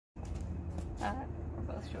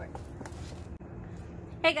We're both short.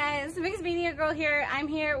 Hey guys, Mixed Media Girl here. I'm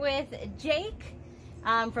here with Jake.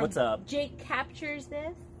 From What's up? Jake Captures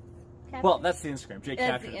This. Well, that's the Instagram. Jake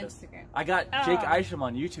That's Captures the This. Instagram. I got Jake Isham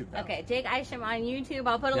on YouTube now. Okay, Jake Isham on YouTube.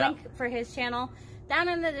 I'll put a link for his channel down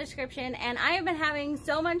in the description. And I have been having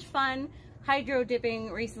so much fun hydro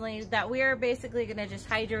dipping recently that we are basically going to just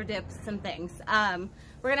hydro dip some things.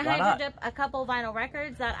 We're going to hydro dip a couple vinyl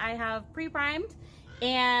records that I have pre-primed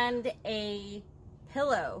and a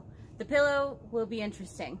pillow. The pillow will be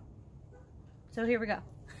interesting. So here we go.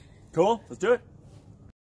 Cool. Let's do it.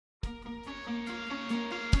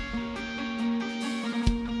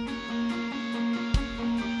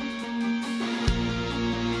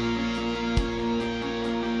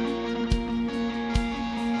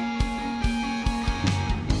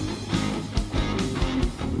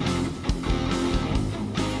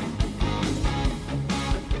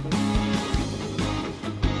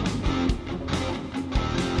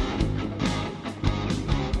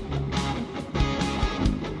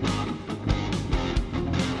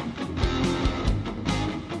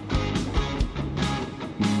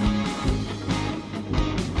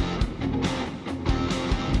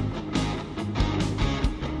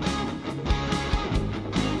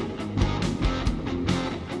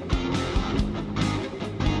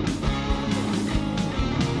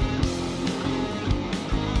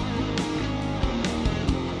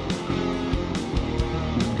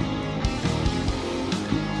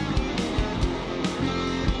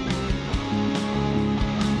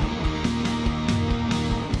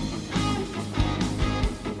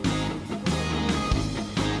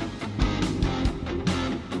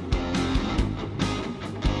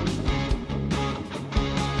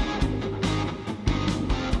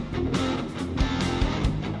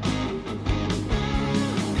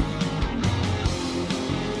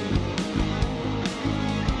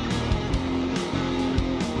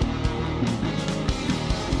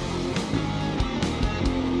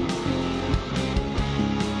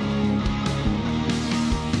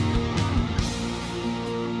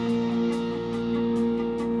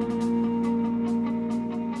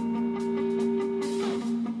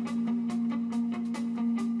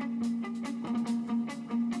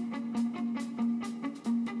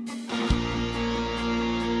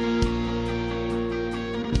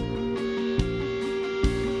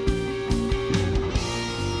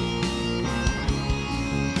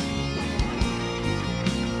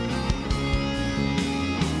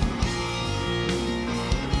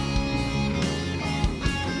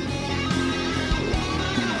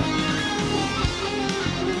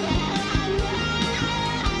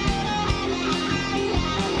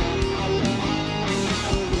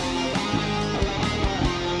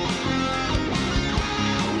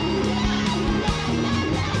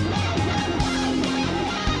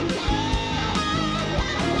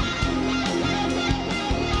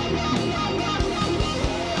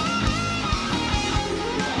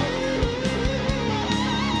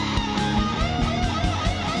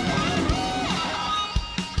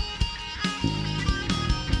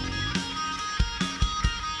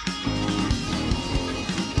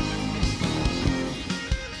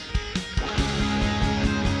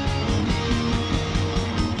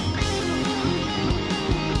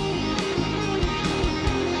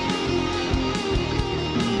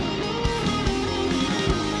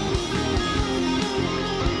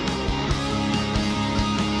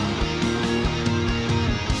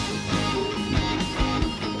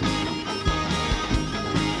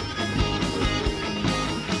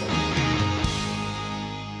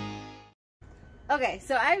 Okay,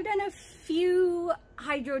 so I've done a few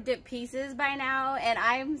hydro dip pieces by now, and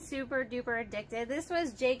I'm super duper addicted. This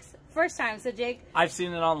was Jake's first time, so Jake, I've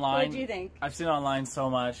seen it online. what did you think? I've seen it online so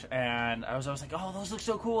much, and I was always like, oh, those look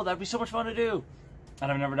so cool. That'd be so much fun to do.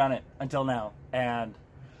 And I've never done it until now. And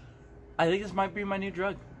I think this might be my new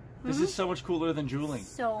drug. This is so much cooler than juuling.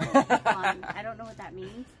 So fun. I don't know what that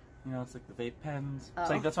means. You know, it's like the vape pens. Oh.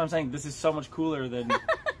 It's like, that's what I'm saying. This is so much cooler than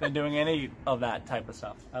doing any of that type of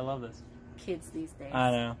stuff. I love this. Kids these days. I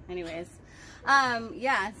know. Anyways,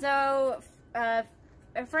 yeah. So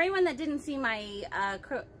for anyone that didn't see my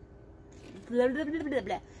for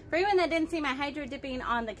anyone that didn't see my hydro dipping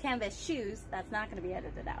on the canvas shoes, that's not going to be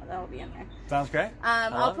edited out. That'll be in there. Sounds great.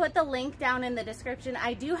 I'll put the link down in the description.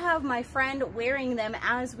 I do have my friend wearing them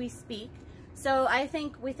as we speak. So I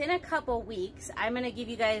think within a couple weeks, I'm going to give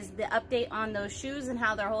you guys the update on those shoes and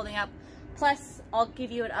how they're holding up. Plus, I'll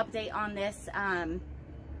give you an update on this,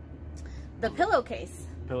 the pillowcase.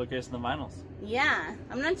 Pillowcase and the vinyls. Yeah,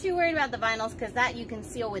 I'm not too worried about the vinyls because that you can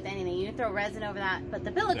seal with anything. You can throw resin over that, but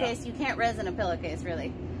the pillowcase, you can't resin a pillowcase,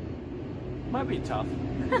 really. Might be tough.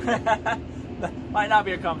 That might not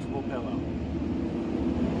be a comfortable pillow.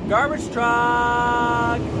 Garbage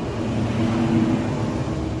truck!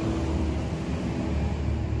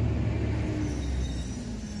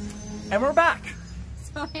 And we're back.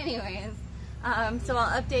 So anyways, so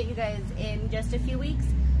I'll update you guys in just a few weeks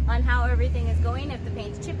on how everything is going, if the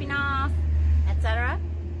paint's chipping off, etc.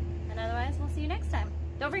 And otherwise, we'll see you next time.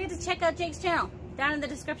 Don't forget to check out Jake's channel down in the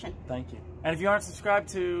description. Thank you. And if you aren't subscribed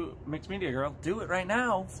to Mixed Media Girl, do it right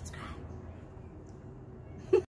now. Subscribe.